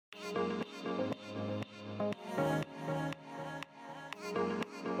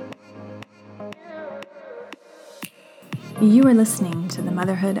You are listening to the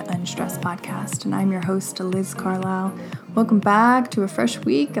Motherhood Unstressed podcast, and I'm your host, Liz Carlisle. Welcome back to a fresh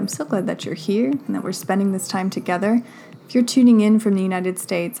week. I'm so glad that you're here and that we're spending this time together. If you're tuning in from the United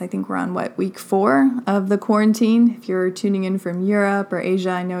States, I think we're on, week 4 of the quarantine. If you're tuning in from Europe or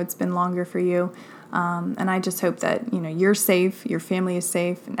Asia, I know it's been longer for you. And I just hope that, you're safe, your family is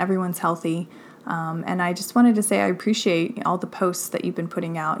safe, and everyone's healthy. And I just wanted to say I appreciate all the posts that you've been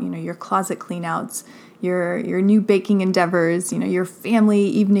putting out, your closet cleanouts, your new baking endeavors, your family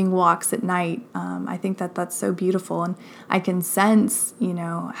evening walks at night. I think that that's so beautiful. And I can sense,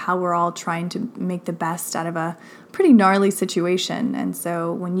 how we're all trying to make the best out of a pretty gnarly situation. And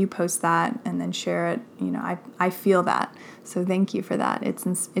so when you post that and then share it, I feel that. So thank you for that. It's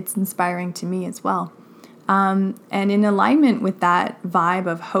inspiring to me as well. And in alignment with that vibe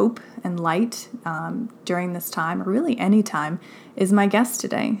of hope and light during this time, or really any time, is my guest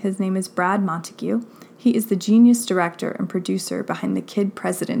today. His name is Brad Montague. He is the genius director and producer behind the Kid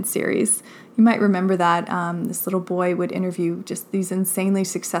President series. You might remember that this little boy would interview just these insanely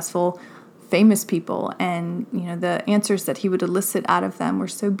successful, famous people, and the answers that he would elicit out of them were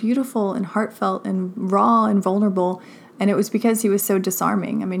so beautiful and heartfelt and raw and vulnerable. And it was because he was so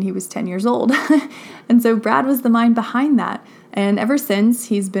disarming. I mean, he was 10 years old. And so Brad was the mind behind that. And ever since,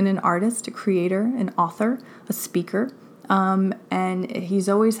 he's been an artist, a creator, an author, a speaker. And he's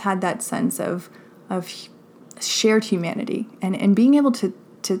always had that sense of shared humanity and being able to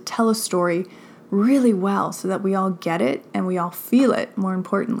tell a story really well so that we all get it and we all feel it, more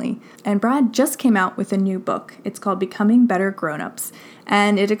importantly. And Brad just came out with a new book. It's called Becoming Better GROWNUPs,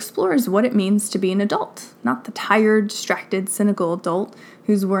 and it explores what it means to be an adult, not the tired, distracted, cynical adult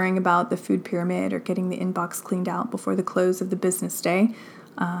who's worrying about the food pyramid or getting the inbox cleaned out before the close of the business day.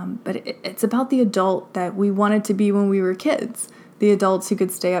 But it's about the adult that we wanted to be when we were kids. The adults who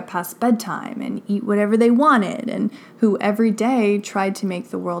could stay up past bedtime and eat whatever they wanted, and who every day tried to make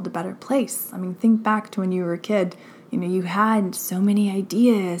the world a better place. I mean, think back to when you were a kid. You had so many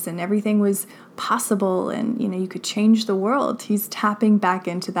ideas and everything was possible, and, you could change the world. He's tapping back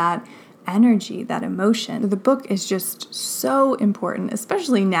into that energy, that emotion. The book is just so important,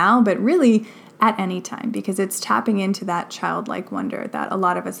 especially now, but really at any time, because it's tapping into that childlike wonder that a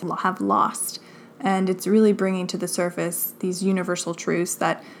lot of us have lost. And it's really bringing to the surface these universal truths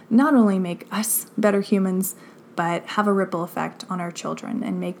that not only make us better humans, but have a ripple effect on our children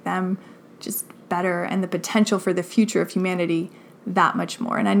and make them just better, and the potential for the future of humanity that much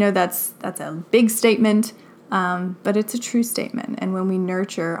more. And I know that's a big statement, but it's a true statement. And when we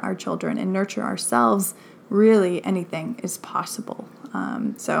nurture our children and nurture ourselves, really anything is possible.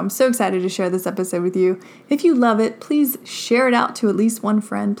 So I'm so excited to share this episode with you. If you love it, please share it out to at least one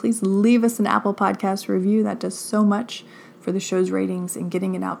friend. Please leave us an Apple Podcast review. That does so much for the show's ratings and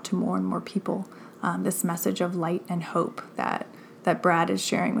getting it out to more and more people. This message of light and hope that Brad is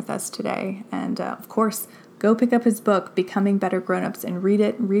sharing with us today. And of course, go pick up his book, Becoming Better GROWNUPs, and read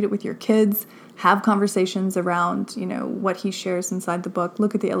it. Read it with your kids. Have conversations around, what he shares inside the book.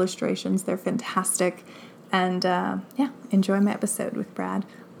 Look at the illustrations. They're fantastic. And enjoy my episode with Brad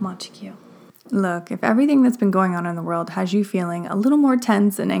Montague. Look, if everything that's been going on in the world has you feeling a little more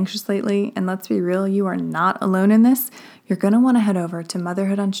tense and anxious lately, and let's be real, you are not alone in this, you're going to want to head over to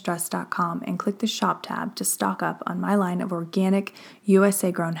motherhoodunstressed.com and click the shop tab to stock up on my line of organic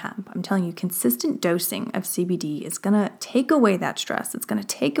USA grown hemp. I'm telling you, consistent dosing of CBD is going to take away that stress. It's going to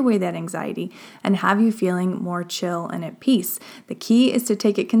take away that anxiety and have you feeling more chill and at peace. The key is to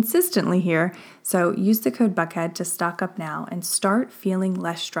take it consistently here. So use the code Buckhead to stock up now and start feeling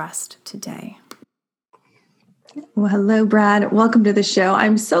less stressed today. Well, hello, Brad. Welcome to the show.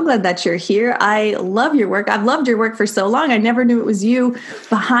 I'm so glad that you're here. I love your work. I've loved your work for so long. I never knew it was you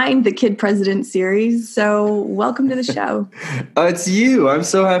behind the Kid President series. So welcome to the show. It's you. I'm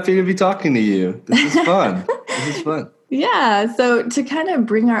so happy to be talking to you. This is fun. This is fun. Yeah. So to kind of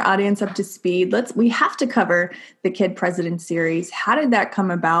bring our audience up to speed, we have to cover the Kid President series. How did that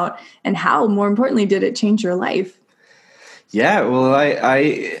come about? And how, more importantly, did it change your life? Yeah. Well,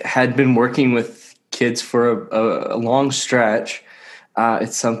 I had been working with kids for a long stretch.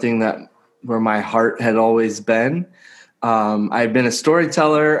 It's something where my heart had always been. I'd been a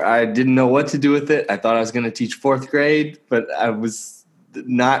storyteller. I didn't know what to do with it. I thought I was going to teach 4th grade, but I was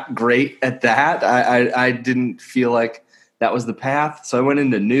not great at that. I didn't feel like that was the path. So I went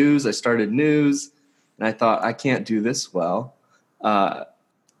into news. I started news, and I thought, I can't do this well. And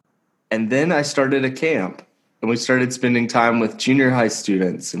then I started a camp. And we started spending time with junior high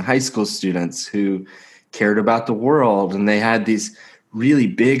students and high school students who cared about the world. And they had these really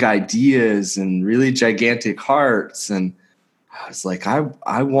big ideas and really gigantic hearts. And I was like, I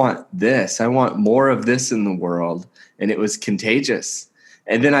want this. I want more of this in the world. And it was contagious.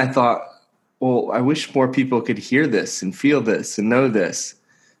 And then I thought, well, I wish more people could hear this and feel this and know this.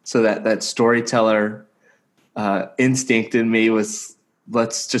 So that storyteller instinct in me was,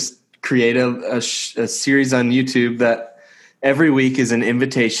 let's just create a series on YouTube that every week is an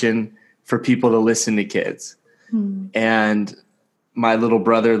invitation for people to listen to kids. And my little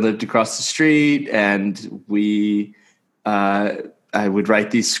brother lived across the street, and I would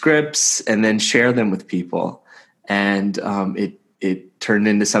write these scripts and then share them with people. And it turned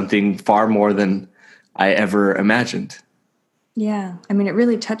into something far more than I ever imagined. Yeah. I mean, it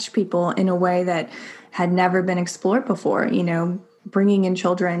really touched people in a way that had never been explored before, bringing in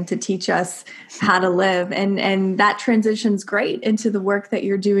children to teach us how to live. And that transitions great into the work that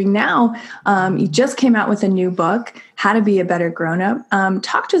you're doing now. You just came out with a new book, How to Be a Better Grown-Up.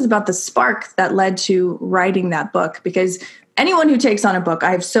 Talk to us about the spark that led to writing that book, because anyone who takes on a book,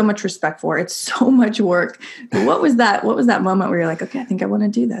 I have so much respect for. It's so much work. But what was that moment where you're like, okay, I think I want to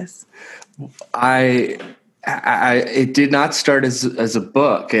do this? It did not start as a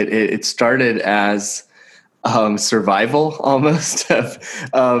book. It started as survival almost.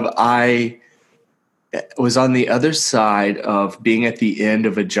 I was on the other side of being at the end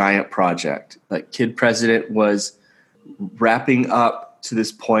of a giant project. Like Kid President was wrapping up to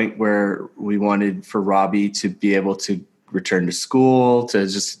this point where we wanted for Robbie to be able to return to school, to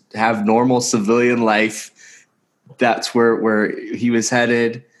just have normal civilian life. That's where he was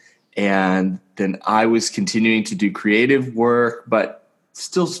headed. And then I was continuing to do creative work, but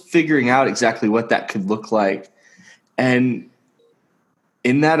still figuring out exactly what that could look like. And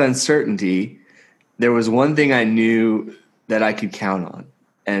in that uncertainty, there was one thing I knew that I could count on.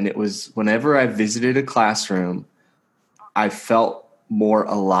 And it was whenever I visited a classroom, I felt more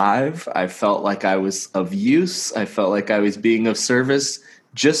alive. I felt like I was of use. I felt like I was being of service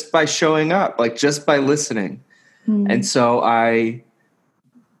just by showing up, like just by listening. And so I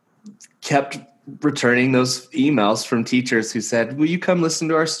kept returning those emails from teachers who said, will you come listen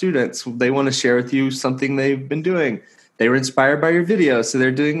to our students? They want to share with you something they've been doing. They were inspired by your video, so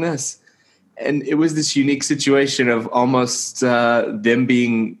they're doing this. And it was this unique situation of almost them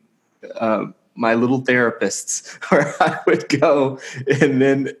being my little therapists, where I would go and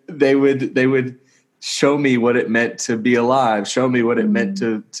then they would show me what it meant to be alive, show me what it meant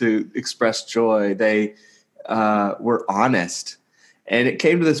to express joy. They were honest. And it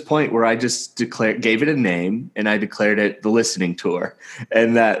came to this point where I just gave it a name, and I declared it the listening tour.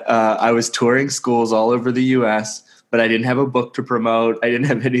 And that I was touring schools all over the U.S., but I didn't have a book to promote. I didn't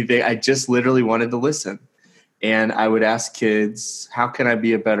have anything. I just literally wanted to listen. And I would ask kids, how can I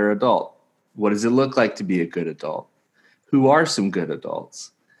be a better adult? What does it look like to be a good adult? Who are some good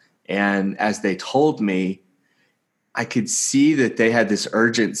adults? And as they told me, I could see that they had this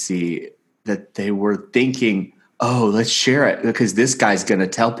urgency, that they were thinking, oh, let's share it because this guy's going to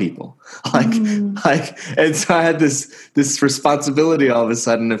tell people. And so I had this responsibility all of a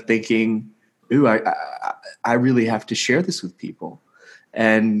sudden of thinking, ooh, I really have to share this with people.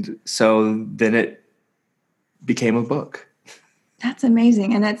 And so then it became a book. That's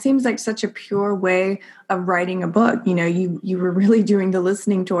amazing. And that seems like such a pure way of writing a book. You were really doing the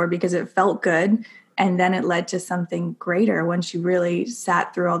listening tour because it felt good. And then it led to something greater once you really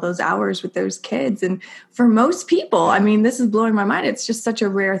sat through all those hours with those kids. And for most people, I mean, this is blowing my mind. It's just such a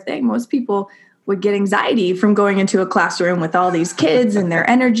rare thing. Most people would get anxiety from going into a classroom with all these kids and their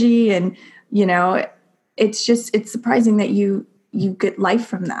energy. And, it's surprising that you get life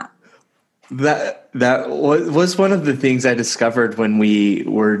from that. That was one of the things I discovered when we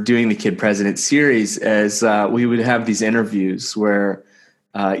were doing the Kid President series, as we would have these interviews where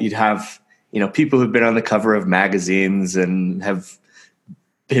you'd have, people who've been on the cover of magazines and have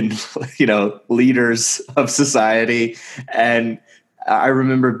been, leaders of society. And I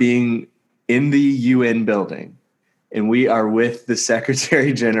remember being in the UN building, and we are with the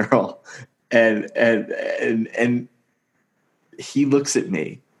Secretary General, and he looks at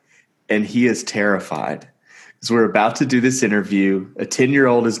me. And he is terrified because we're about to do this interview. A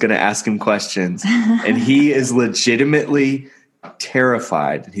 10-year-old is going to ask him questions, and he is legitimately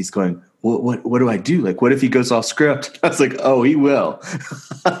terrified. And he's going, what do I do? Like, what if he goes off script? I was like, oh, he will.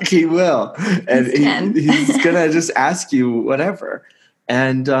 He will. And he's going to just ask you whatever.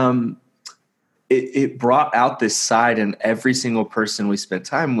 And it brought out this side in every single person we spent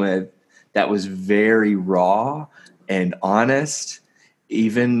time with that was very raw and honest.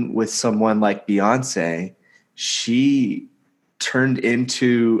 Even with someone like Beyonce, she turned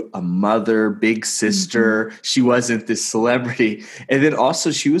into a mother, big sister. She wasn't this celebrity. And then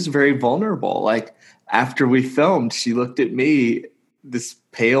also she was very vulnerable. Like after we filmed, she looked at me, this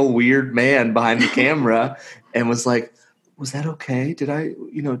pale, weird man behind the camera, and was like, "Was that okay? Did I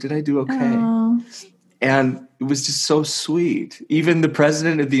do okay?" Oh, And it was just so sweet. Even the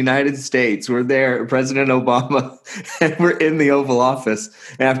president of the United States, we're there, President Obama, and we're in the Oval Office.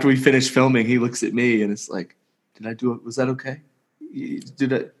 And after we finished filming, he looks at me and it's like, "Did I do it? Was that okay?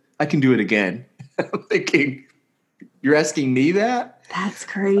 I can do it again." I'm thinking, you're asking me that? that's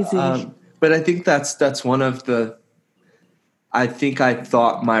crazy. But I think that's one of the, I think I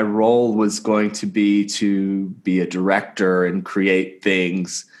thought my role was going to be a director and create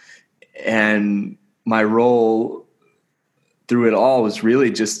things. And my role through it all was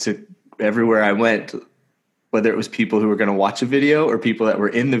really just to, everywhere I went, whether it was people who were going to watch a video or people that were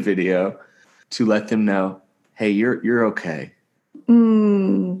in the video, to let them know, "Hey, you're okay.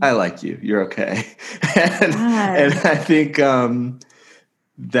 I like you. You're okay." and I think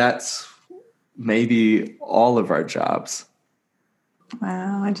that's maybe all of our jobs.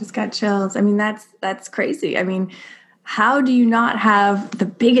 Wow, I just got chills. I mean, that's crazy. I mean, how do you not have the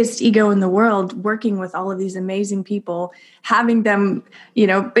biggest ego in the world working with all of these amazing people, having them,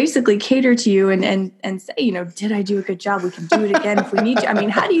 basically cater to you and say, "Did I do a good job? We can do it again if we need to." I mean,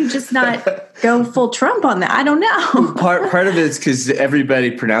 how do you just not go full Trump on that? I don't know. Part of it is because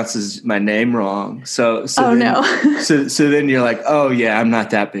everybody pronounces my name wrong. So then you're like, "Oh yeah, I'm not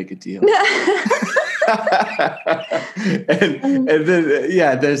that big a deal." and then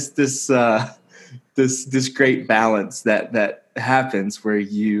there's this great balance that happens where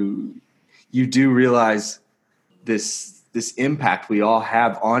you do realize this impact we all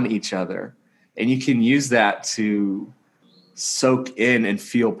have on each other, and you can use that to soak in and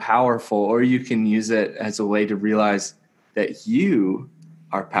feel powerful, or you can use it as a way to realize that you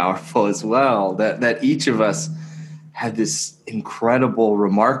are powerful as well, that each of us had this incredible,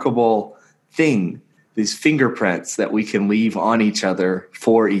 remarkable thing, these fingerprints that we can leave on each other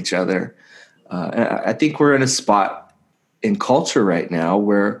for each other. And I think we're in a spot in culture right now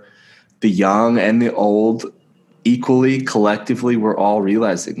where the young and the old equally, collectively, we're all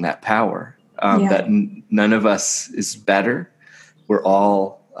realizing that power, that none of us is better. We're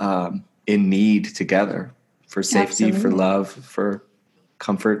all in need together for safety, Absolutely. for love, for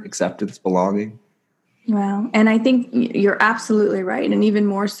comfort, acceptance, belonging. Wow. And I think you're absolutely right. And even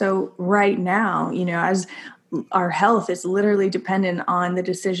more so right now, as our health is literally dependent on the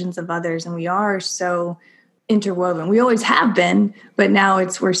decisions of others, and we are so interwoven. We always have been, but now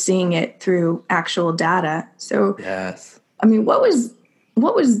we're seeing it through actual data. So, yes. I mean, what was,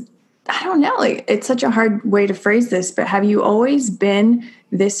 I don't know, like, it's such a hard way to phrase this, but have you always been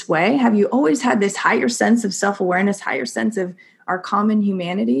this way? Have you always had this higher sense of self-awareness, higher sense of our common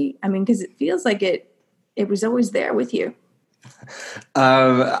humanity? I mean, because it feels like it was always there with you.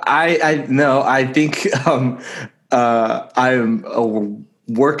 I think I'm a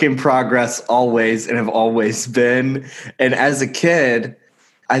work in progress always, and have always been. And as a kid,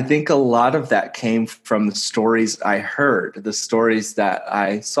 I think a lot of that came from the stories I heard, the stories that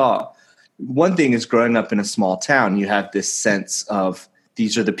I saw. One thing is, growing up in a small town, you have this sense of,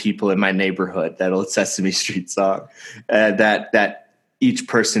 these are the people in my neighborhood, that old Sesame Street song, that each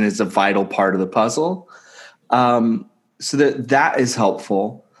person is a vital part of the puzzle. So that is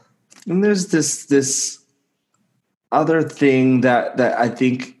helpful. And there's this other thing that I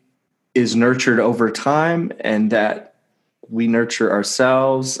think is nurtured over time, and that we nurture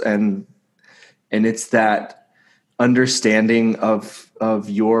ourselves, and it's that understanding of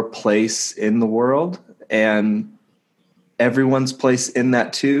your place in the world and everyone's place in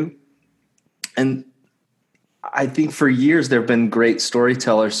that too. And I think for years there have been great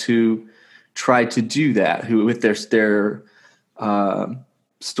storytellers who tried to do that, who with their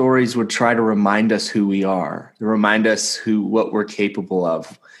stories would try to remind us who we are, remind us what we're capable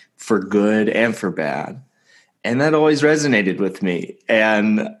of, for good and for bad. And that always resonated with me.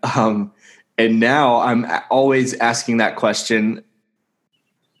 And now I'm always asking that question,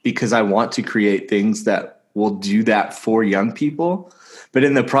 because I want to create things that will do that for young people. But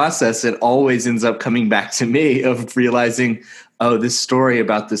in the process, it always ends up coming back to me, of realizing, oh, this story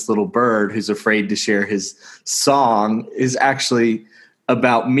about this little bird who's afraid to share his song is actually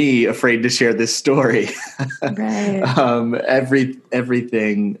about me afraid to share this story. Right.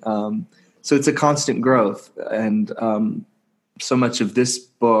 Everything. So it's a constant growth. And so much of this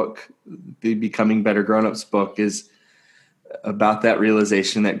book, the Becoming Better Grownups book, is about that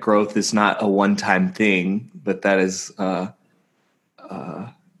realization that growth is not a one-time thing, but that is a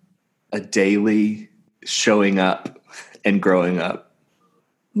daily showing up and growing up.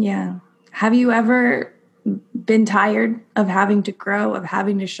 Yeah. Have you ever been tired of having to grow, of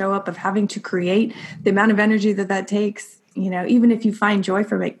having to show up, of having to create, the amount of energy that takes, even if you find joy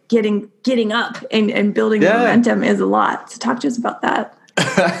from it, getting up and building the momentum is a lot. So talk to us about that.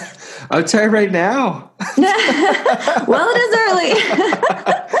 I'll tell you right now. Well, it is early.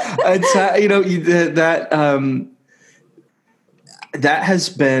 That has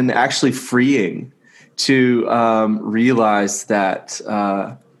been actually freeing to realize that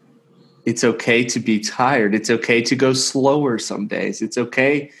it's okay to be tired. It's okay to go slower some days. It's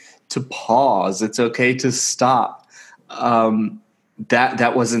okay to pause. It's okay to stop.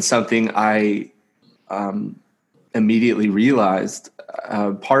 That wasn't something I immediately realized.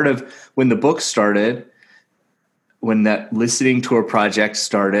 Part of when the book started, when that listening tour project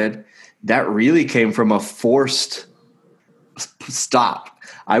started, that really came from a forced stop.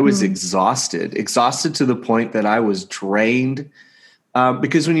 I was exhausted to the point that I was drained.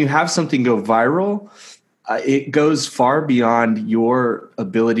 Because when you have something go viral, it goes far beyond your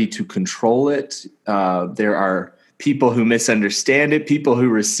ability to control it. There are people who misunderstand it, people who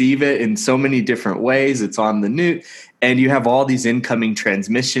receive it in so many different ways. It's on the news, and you have all these incoming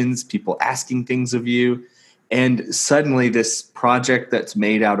transmissions, people asking things of you. And suddenly this project that's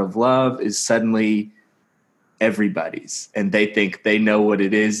made out of love is suddenly everybody's, and they think they know what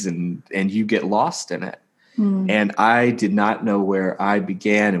it is, and you get lost in it. And I did not know where I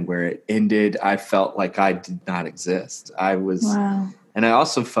began and where it ended. I felt like I did not exist. And I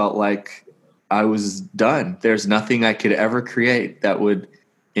also felt like I was done. There's nothing I could ever create that would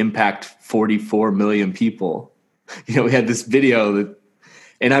impact 44 million people. We had this video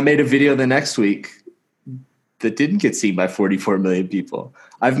and I made a video the next week that didn't get seen by 44 million people.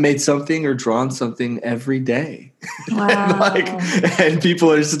 I've made something or drawn something every day. Wow. and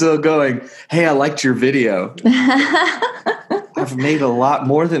people are still going, hey, I liked your video. I've made a lot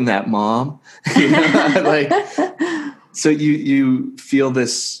more than that, Mom. So you feel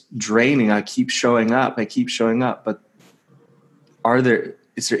this draining. I keep showing up, but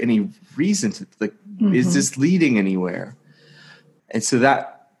is there any reason to, is this leading anywhere? And so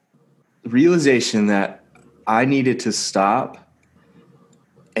that realization that I needed to stop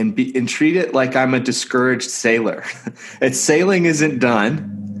and treat it like I'm a discouraged sailor. And sailing isn't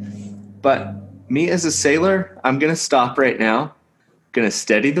done, but me as a sailor, I'm going to stop right now. I'm going to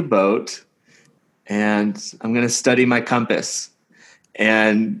steady the boat, and I'm going to study my compass.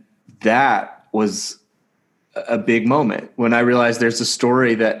 And that was a big moment when I realized there's a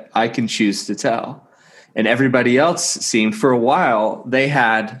story that I can choose to tell. And everybody else seemed, for a while, they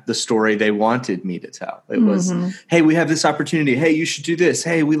had the story they wanted me to tell. It was, hey, we have this opportunity. Hey, you should do this.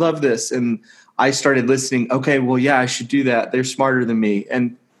 Hey, we love this. And I started listening. Okay, well, yeah, I should do that. They're smarter than me.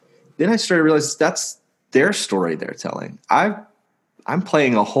 And then I started to realize that's their story they're telling. I'm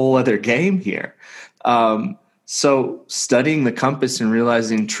playing a whole other game here. So studying the compass and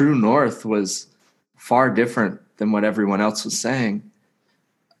realizing true north was far different than what everyone else was saying.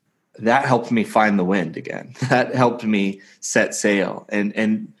 That helped me find the wind again. That helped me set sail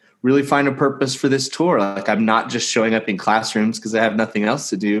and really find a purpose for this tour. Like, I'm not just showing up in classrooms because I have nothing else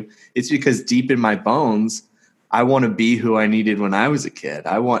to do. It's because deep in my bones, I want to be who I needed when I was a kid.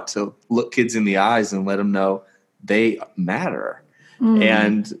 I want to look kids in the eyes and let them know they matter.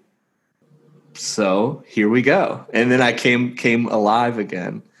 And so here we go. And then I came alive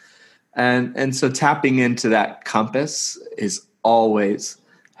again. And so tapping into that compass is always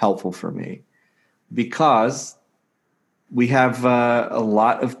helpful for me, because we have a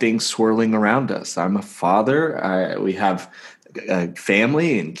lot of things swirling around us. I'm a father. We have a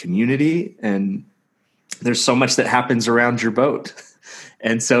family and community, and there's so much that happens around your boat.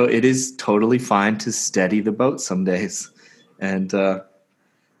 And so it is totally fine to steady the boat some days. And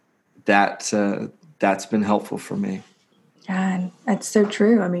that's been helpful for me. God, that's so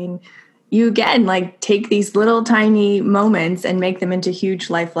true. I mean, you again, take these little tiny moments and make them into huge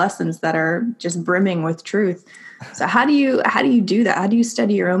life lessons that are just brimming with truth. So how do you do that? How do you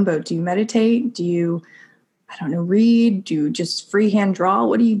study your own boat? Do you meditate? Do you, read? Do you just freehand draw?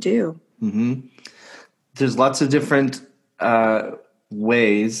 What do you do? There's lots of different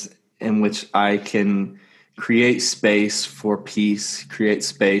ways in which I can create space for peace, create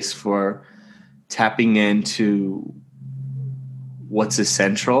space for tapping into what's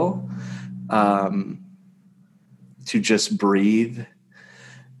essential. To just breathe.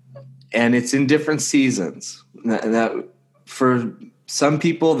 And it's in different seasons. That for some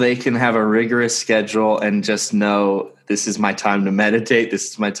people, they can have a rigorous schedule and just know, this is my time to meditate. This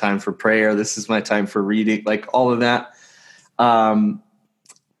is my time for prayer. This is my time for reading, all of that. And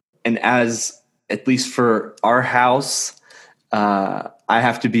at least for our house, I I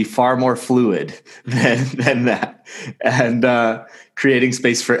have to be far more fluid than that. And creating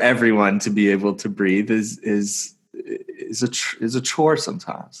space for everyone to be able to breathe is a chore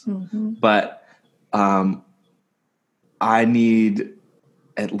sometimes. Mm-hmm. But I need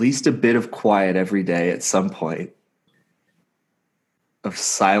at least a bit of quiet every day at some point, of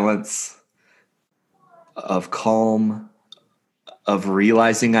silence, of calm, of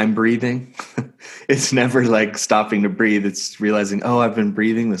realizing I'm breathing. It's never like stopping to breathe. It's realizing, oh, I've been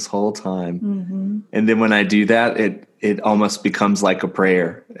breathing this whole time. Mm-hmm. And then when I do that, it almost becomes like a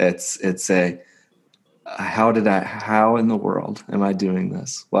prayer. It's how in the world am I doing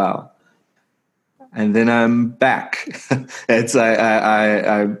this? Wow. And then I'm back.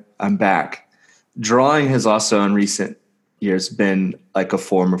 I'm back. Drawing has also in recent years been like a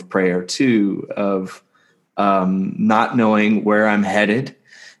form of prayer too, of not knowing where I'm headed,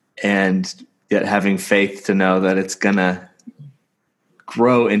 and yet having faith to know that it's gonna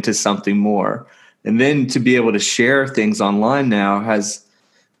grow into something more. And then to be able to share things online now has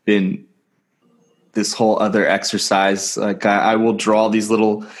been this whole other exercise. Like I will draw these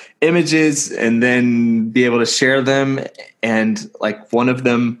little images and then be able to share them. And like one of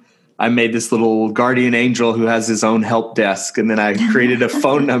them, I made this little guardian angel who has his own help desk. And then I created a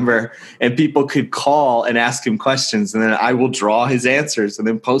phone number and people could call and ask him questions. And then I will draw his answers and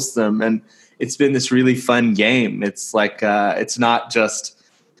then post them. And it's been this really fun game. It's like, it's not just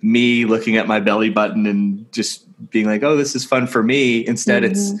me looking at my belly button and just being like, oh, this is fun for me. Instead,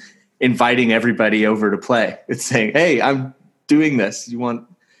 mm-hmm. It's inviting everybody over to play. It's saying, hey, I'm doing this. You want,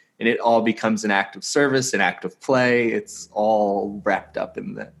 and it all becomes an act of service, an act of play. It's all wrapped up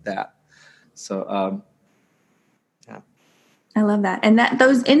in that. So, yeah. I love that. And that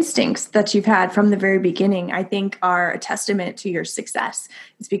those instincts that you've had from the very beginning, I think are a testament to your success.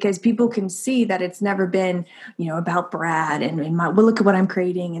 It's because people can see that it's never been, about Brad and well, look at what I'm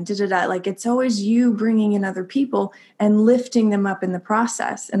creating and da-da-da. Like it's always you bringing in other people and lifting them up in the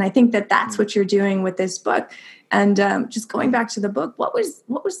process. And I think that that's what you're doing with this book. And just going back to the book, what was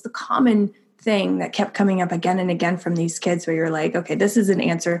the common thing that kept coming up again and again from these kids where you're like, okay, this is an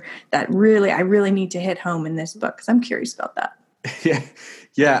answer that I really need to hit home in this book? Because I'm curious about that.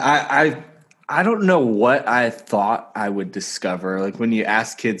 Yeah. I don't know what I thought I would discover. Like when you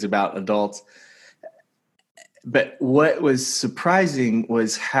ask kids about adults, but what was surprising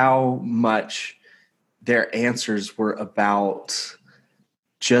was how much their answers were about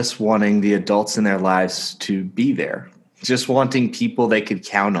just wanting the adults in their lives to be there, just wanting people they could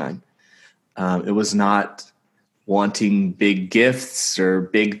count on. It was not wanting big gifts or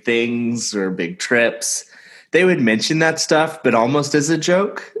big things or big trips. They would mention that stuff, but almost as a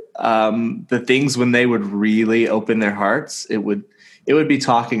joke. The things when they would really open their hearts, it would be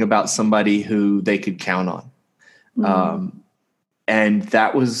talking about somebody who they could count on. Mm. And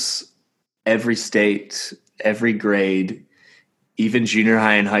that was every state, every grade, even junior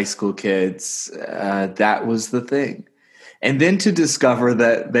high and high school kids. That was the thing. And then to discover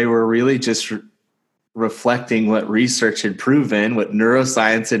that they were really just reflecting what research had proven, what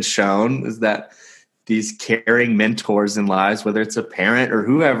neuroscience had shown, is that these caring mentors in lives, whether it's a parent or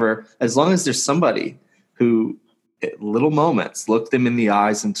whoever, as long as there's somebody who at little moments looked them in the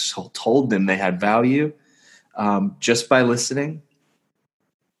eyes and told them they had value, just by listening,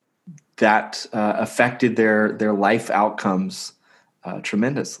 that affected their life outcomes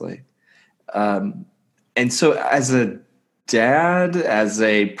tremendously. And so as a dad, as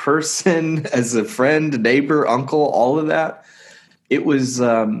a person, as a friend, neighbor, uncle, all of that, it was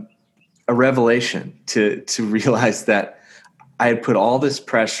a revelation to realize that I had put all this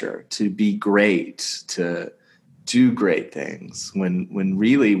pressure to be great, to do great things, when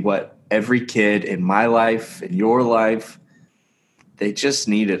really what every kid in my life, in your life, they just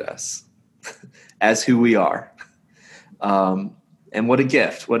needed us as who we are. And what a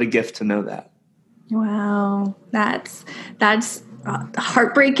gift to know that. Wow. That's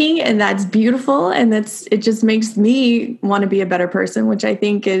heartbreaking, and that's beautiful. And it just makes me want to be a better person, which I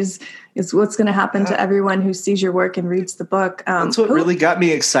think is what's going to happen to everyone who sees your work and reads the book. That's what really got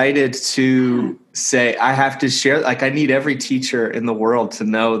me excited to say, I have to share. Like I need every teacher in the world to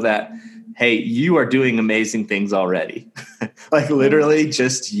know that, hey, you are doing amazing things already. Like literally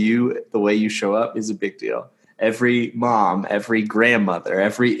just you, the way you show up is a big deal. Every mom, every grandmother,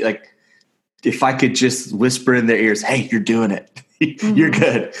 if I could just whisper in their ears, hey, you're doing it. You're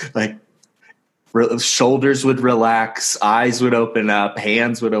good. Like shoulders would relax, eyes would open up,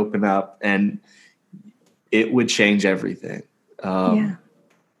 hands would open up, and it would change everything.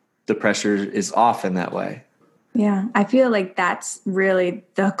 The pressure is off in that way. Yeah, I feel like that's really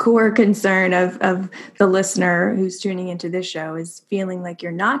the core concern of the listener who's tuning into this show, is feeling like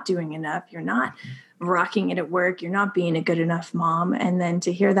you're not doing enough, you're not rocking it at work, you're not being a good enough mom. And then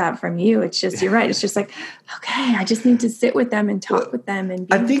to hear that from you, it's just, you're right. It's just like, okay, I just need to sit with them and talk with them. And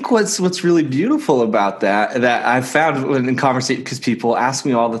I think what's really beautiful about that I've found when in conversation, because people ask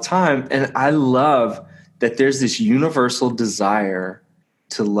me all the time, and I love that there's this universal desire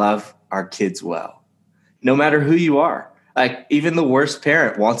to love our kids well. No matter who you are. Like, even the worst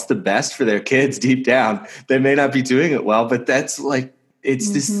parent wants the best for their kids deep down. They may not be doing it well, but that's like, it's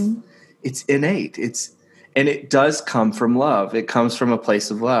it's innate. And it does come from love. It comes from a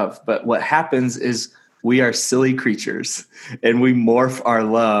place of love. But what happens is we are silly creatures and we morph our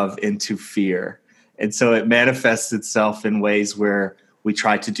love into fear. And so it manifests itself in ways where we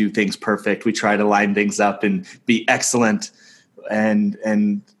try to do things perfect. We try to line things up and be excellent.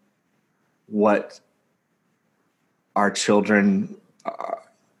 And what our children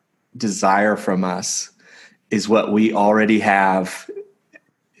desire from us is what we already have.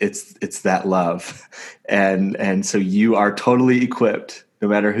 It's that love. And so you are totally equipped, no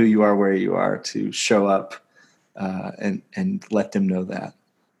matter who you are, where you are, to show up and let them know that.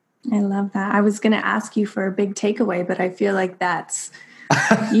 I love that. I was going to ask you for a big takeaway, but I feel like that's,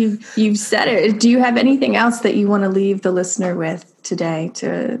 you've said it. Do you have anything else that you want to leave the listener with today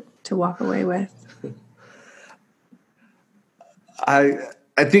to walk away with? I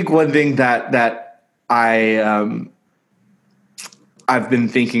think one thing that I've been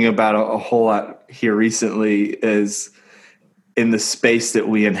thinking about a whole lot here recently is, in the space that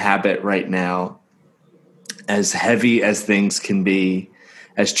we inhabit right now, as heavy as things can be,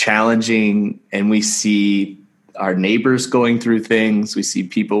 as challenging, and we see our neighbors going through things, we see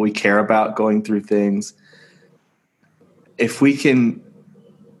people we care about going through things. If we can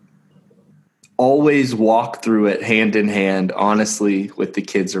always walk through it hand in hand, honestly, with the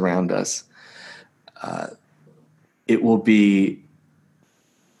kids around us, it will be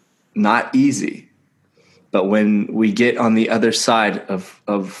not easy. But when we get on the other side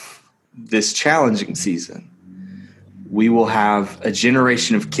of this challenging season, we will have a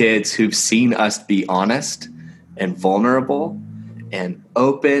generation of kids who've seen us be honest and vulnerable and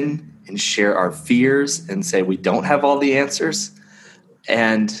open and share our fears and say we don't have all the answers.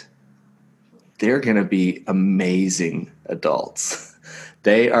 And they're going to be amazing adults.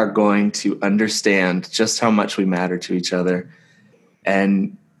 They are going to understand just how much we matter to each other.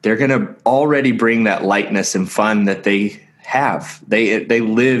 And they're going to already bring that lightness and fun that they have. They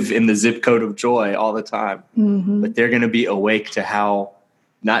live in the zip code of joy all the time. Mm-hmm. But they're going to be awake to how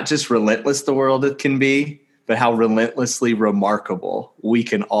not just relentless the world can be, but how relentlessly remarkable we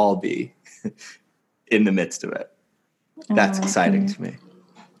can all be in the midst of it. That's exciting to me.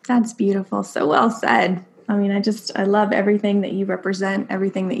 That's beautiful. So well said. I mean, I love everything that you represent,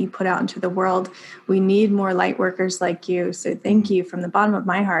 everything that you put out into the world. We need more light workers like you. So thank you from the bottom of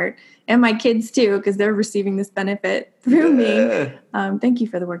my heart, and my kids too, because they're receiving this benefit through me. Thank you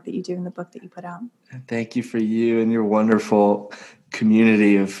for the work that you do in the book that you put out. Thank you for you and your wonderful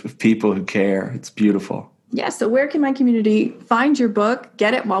community of people who care. It's beautiful. Yeah. So where can my community find your book,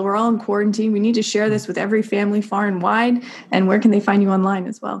 get it while we're all in quarantine? We need to share this with every family far and wide. And where can they find you online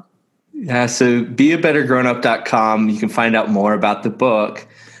as well? Yeah. So beabettergrownup.com. You can find out more about the book.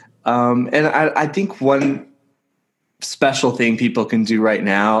 And I think one special thing people can do right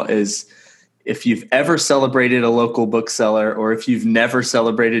now is, if you've ever celebrated a local bookseller, or if you've never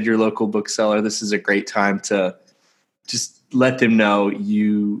celebrated your local bookseller, this is a great time to just let them know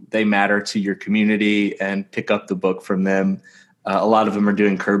they matter to your community and pick up the book from them. A lot of them are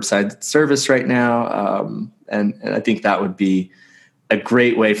doing curbside service right now. And I think that would be a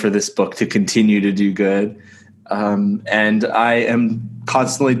great way for this book to continue to do good. And I am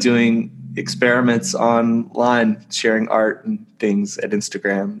constantly doing experiments online, sharing art and things at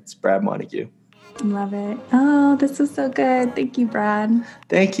Instagram. It's Brad Montague. Love it. Oh, this was so good. Thank you, Brad.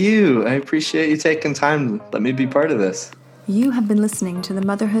 Thank you. I appreciate you taking time to let me be part of this. You have been listening to the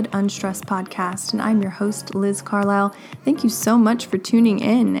Motherhood Unstressed podcast, and I'm your host, Liz Carlisle. Thank you so much for tuning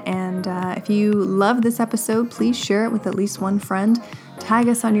in. And if you love this episode, please share it with at least one friend. Tag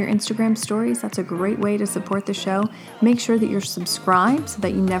us on your Instagram stories. That's a great way to support the show. Make sure that you're subscribed so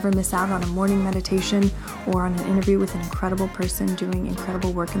that you never miss out on a morning meditation or on an interview with an incredible person doing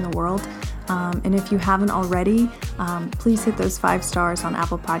incredible work in the world. And if you haven't already, please hit those 5 stars on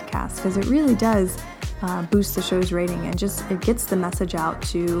Apple Podcasts, because it really does boost the show's rating, and it gets the message out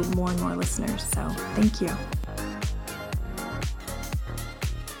to more and more listeners. So thank you.